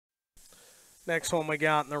Next one we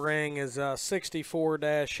got in the ring is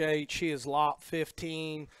 64-8. She is lot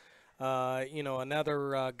 15.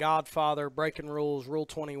 Another Godfather breaking rules, Rule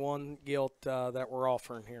 21 gilt that we're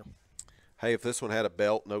offering here. Hey, if this one had a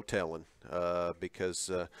belt, no telling,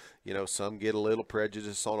 because some get a little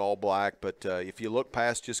prejudice on all black, but if you look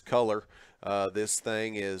past just color, this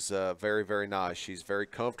thing is very, very nice. She's very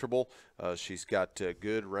comfortable. She's got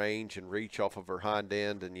good range and reach off of her hind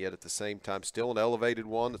end, and yet at the same time still an elevated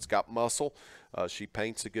one that's got muscle. She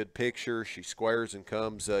paints a good picture. She squares and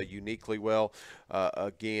comes uniquely well.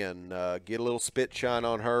 Again, get a little spit shine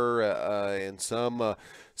on her, and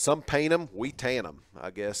some paint them, we tan them,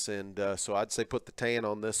 I guess. And so I'd say put the tan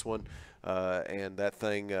on this one. And that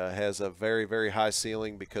thing has a very, very high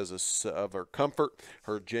ceiling because of her comfort,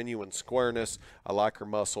 her genuine squareness. I like her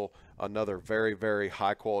muscle. Another very, very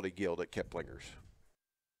high quality gilt at Keplinger's.